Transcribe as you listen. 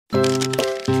Hi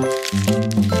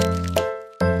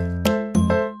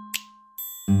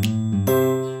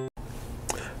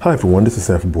everyone, this is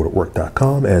Sam from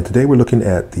Booredatwork.com, and today we're looking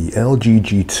at the LG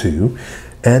G2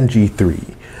 and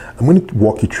G3. I'm going to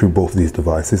walk you through both of these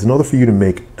devices in order for you to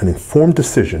make an informed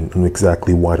decision on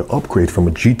exactly why to upgrade from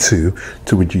a G2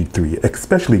 to a G3,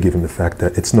 especially given the fact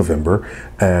that it's November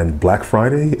and Black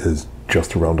Friday is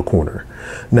just around the corner.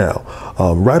 Now,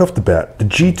 right off the bat, the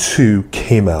G2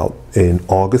 came out in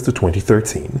August of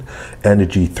 2013 and the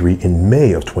G3 in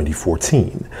May of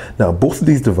 2014. Now, both of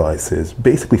these devices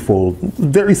basically follow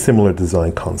very similar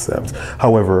design concepts.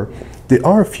 However, there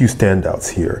are a few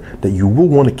standouts here that you will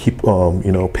want to keep,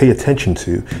 pay attention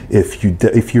to if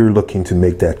you're looking to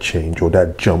make that change or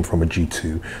that jump from a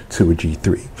G2 to a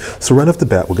G3. So right off the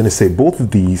bat, we're going to say both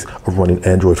of these are running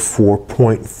Android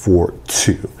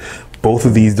 4.42. Both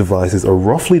of these devices are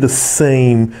roughly the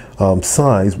same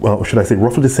size, well, should I say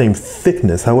roughly the same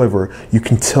thickness. However, you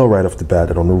can tell right off the bat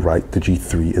that on the right, the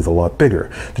G3 is a lot bigger.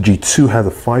 The G2 has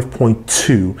a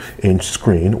 5.2-inch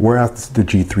screen, whereas the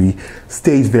G3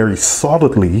 stays very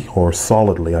solidly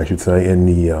I should say, in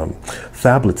the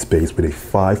phablet space with a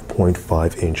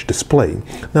 5.5-inch display.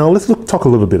 Now, let's talk a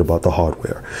little bit about the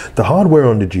hardware. The hardware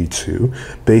on the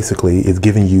G2 basically is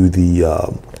giving you the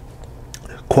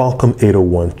Qualcomm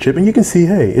 801 chip, and you can see,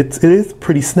 hey, it is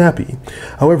pretty snappy.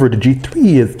 However, the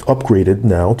G3 is upgraded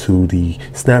now to the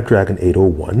Snapdragon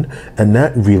 801, and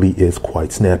that really is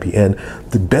quite snappy. And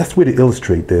the best way to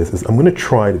illustrate this is I'm going to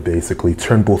try to basically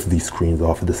turn both of these screens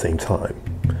off at the same time.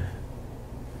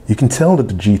 You can tell that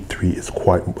the G3 is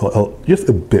quite, just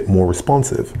a bit more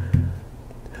responsive.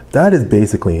 That is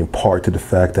basically in part to the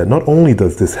fact that not only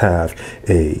does this have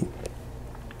a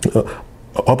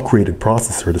upgraded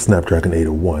processor, the Snapdragon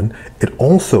 801, it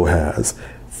also has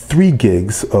 3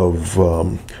 gigs of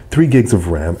RAM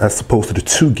as opposed to the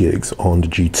 2 gigs on the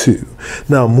G2.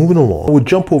 Now, moving along, we'll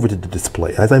jump over to the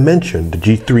display. As I mentioned, the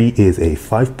G3 is a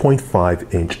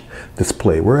 5.5-inch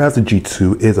display, whereas the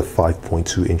G2 is a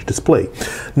 5.2-inch display.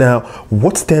 Now,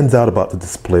 what stands out about the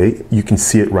display, you can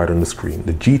see it right on the screen.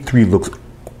 The G3 looks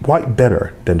quite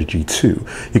better than the G2.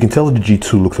 You can tell that the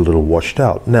G2 looks a little washed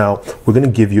out. Now, I'm going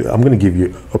to give you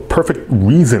a perfect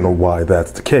reason why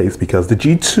that's the case, because the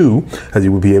G2,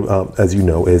 as you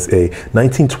know, is a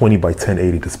 1920 by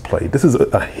 1080 display. This is a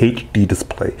HD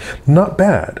display. Not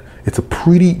bad. It's a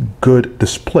pretty good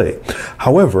display.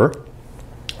 However,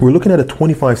 we're looking at a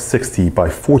 2560 by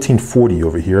 1440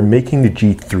 over here, making the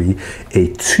G3 a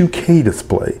 2K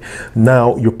display.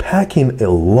 Now, you're packing a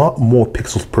lot more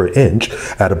pixels per inch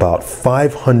at about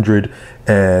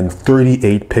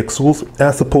 538 pixels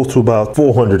as opposed to about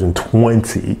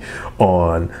 420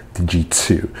 on the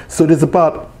G2. So there's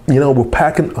about, we're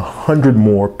packing 100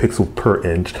 more pixels per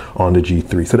inch on the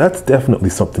G3. So that's definitely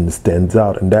something that stands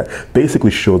out, and that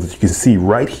basically shows that you can see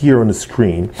right here on the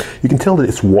screen, you can tell that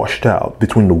it's washed out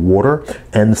between the water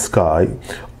and the sky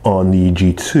on the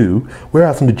G2,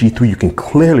 whereas on the G3 you can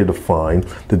clearly define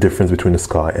the difference between the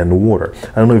sky and the water.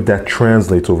 I don't know if that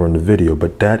translates over in the video,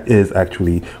 but that is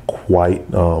actually quite,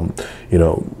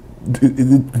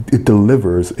 it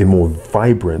delivers a more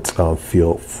vibrant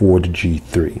feel for the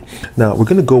G3. Now, we're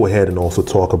going to go ahead and also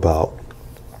talk about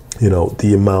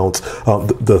the amount,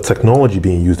 the technology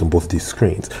being used on both of these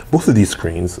screens. Both of these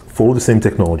screens follow the same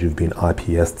technology of being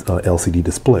IPS LCD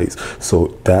displays,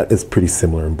 so that is pretty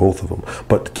similar in both of them.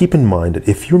 But keep in mind that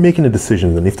if you're making a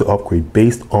decision and if to upgrade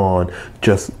based on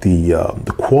just the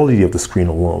quality of the screen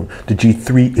alone, the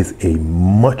G3 is a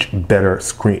much better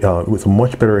screen, with a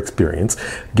much better experience,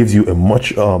 gives you a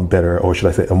much better, or should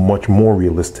I say, a much more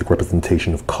realistic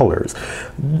representation of colors,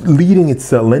 lending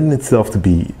itself to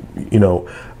be,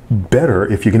 better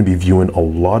if you're going to be viewing a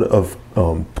lot of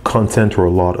content or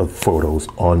a lot of photos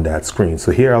on that screen.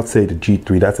 So here I'll say the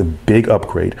G3, that's a big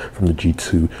upgrade from the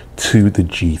G2 to the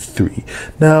G3.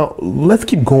 Now, let's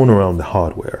keep going around the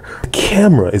hardware. The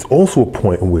camera is also a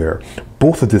point where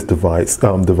both of these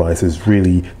devices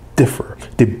really differ.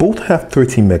 They both have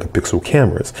 13 megapixel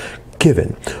cameras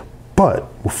given, but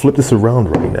we'll flip this around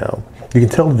right now. You can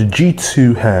tell the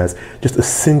G2 has just a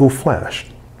single flash,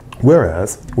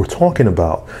 whereas we're talking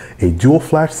about a dual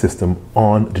flash system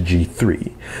on the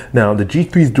G3. Now, the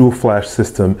G3's dual flash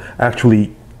system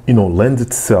actually, lends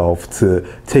itself to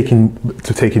taking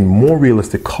more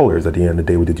realistic colors at the end of the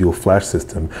day with the dual flash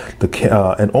system.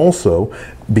 And also,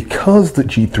 because the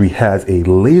G3 has a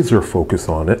laser focus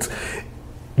on it,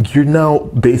 you're now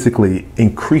basically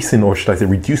increasing, or should I say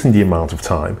reducing, the amount of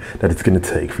time that it's going to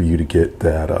take for you to get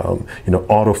that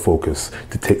autofocus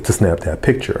to snap that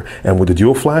picture. And with the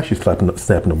dual flash, you're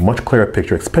snapping a much clearer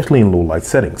picture, especially in low light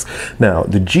settings. Now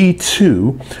the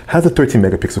G2 has a 13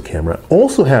 megapixel camera,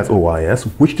 also has OIS,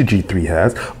 which the G3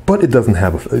 has, but it doesn't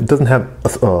have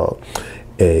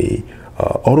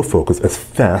autofocus as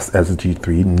fast as the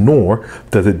G3, nor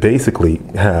does it basically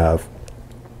have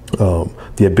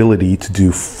the ability to do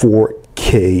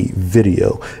 4K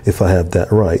video, if I have that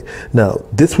right. Now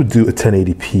this would do a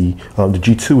 1080p, the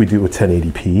G2 would do a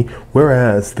 1080p,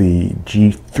 whereas the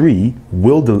G3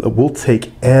 will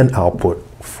take and output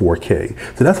 4K.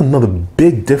 So that's another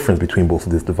big difference between both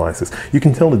of these devices. You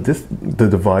can tell that the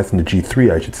device in the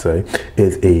G3, I should say,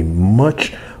 is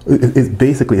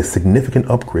basically a significant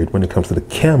upgrade when it comes to the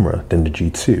camera than the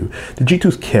G2. The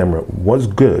G2's camera was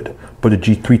good, but the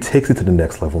G3 takes it to the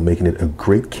next level, making it a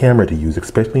great camera to use,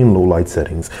 especially in low light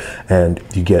settings. And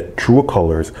you get truer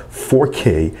colors,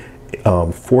 4K,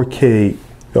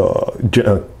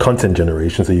 content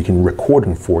generation, so you can record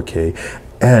in 4K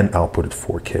and output at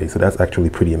 4K. So that's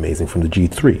actually pretty amazing from the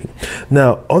G3.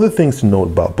 Now, other things to note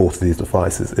about both of these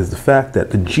devices is the fact that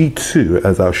the G2,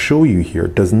 as I'll show you here,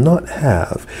 does not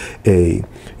have a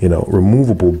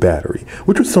removable battery,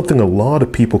 which was something a lot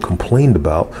of people complained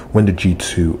about when the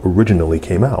G2 originally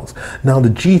came out. Now the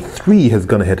G3 has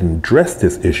gone ahead and addressed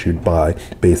this issue by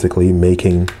basically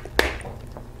making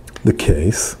the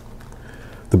case,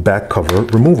 the back cover,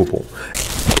 removable.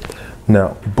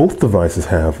 Now both devices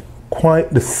have quite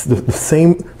the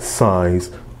same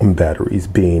size on batteries,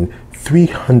 being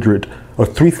 300 or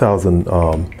 3000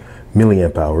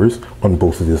 milliamp hours on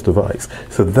both of this device.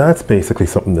 So that's basically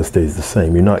something that stays the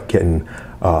same. You're not getting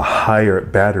a higher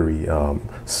battery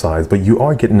size, but you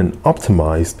are getting an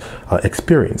optimized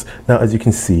experience. Now, as you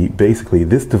can see, basically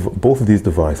both of these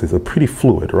devices are pretty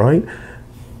fluid, right?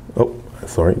 Oh,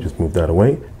 sorry, just move that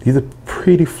away. These are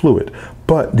pretty fluid,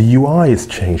 but the UI has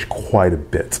changed quite a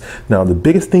bit. Now, the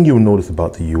biggest thing you'll notice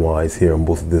about the UIs here on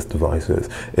both of these devices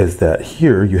is that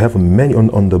here you have a menu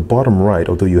on the bottom right.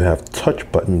 Although you have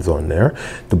touch buttons on there,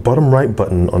 the bottom right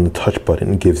button on the touch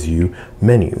button gives you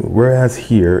menu, whereas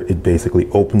here it basically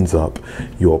opens up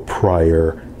your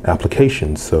prior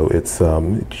applications. So it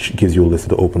gives you a list of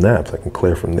the open apps. I can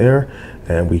clear from there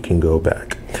and we can go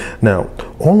back. Now,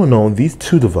 all in all, these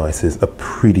two devices are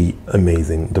pretty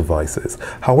amazing devices.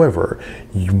 However,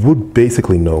 you would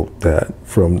basically note that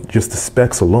from just the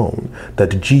specs alone,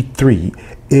 that the G3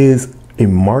 is a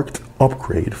marked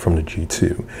upgrade from the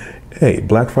G2. Hey,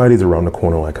 Black Friday is around the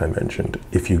corner, like I mentioned.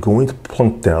 If you're going to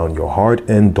plunk down your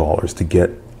hard-earned dollars to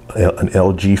get an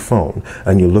LG phone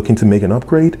and you're looking to make an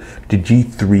upgrade, the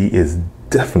G3 is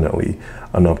definitely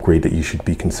an upgrade that you should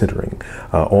be considering.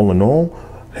 All in all,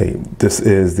 hey, this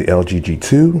is the LG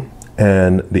G2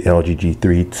 and the LG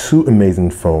G3, two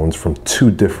amazing phones from two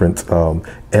different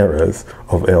eras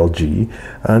of LG.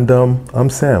 And I'm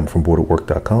Sam from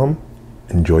Booredatwork.com.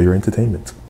 Enjoy your entertainment.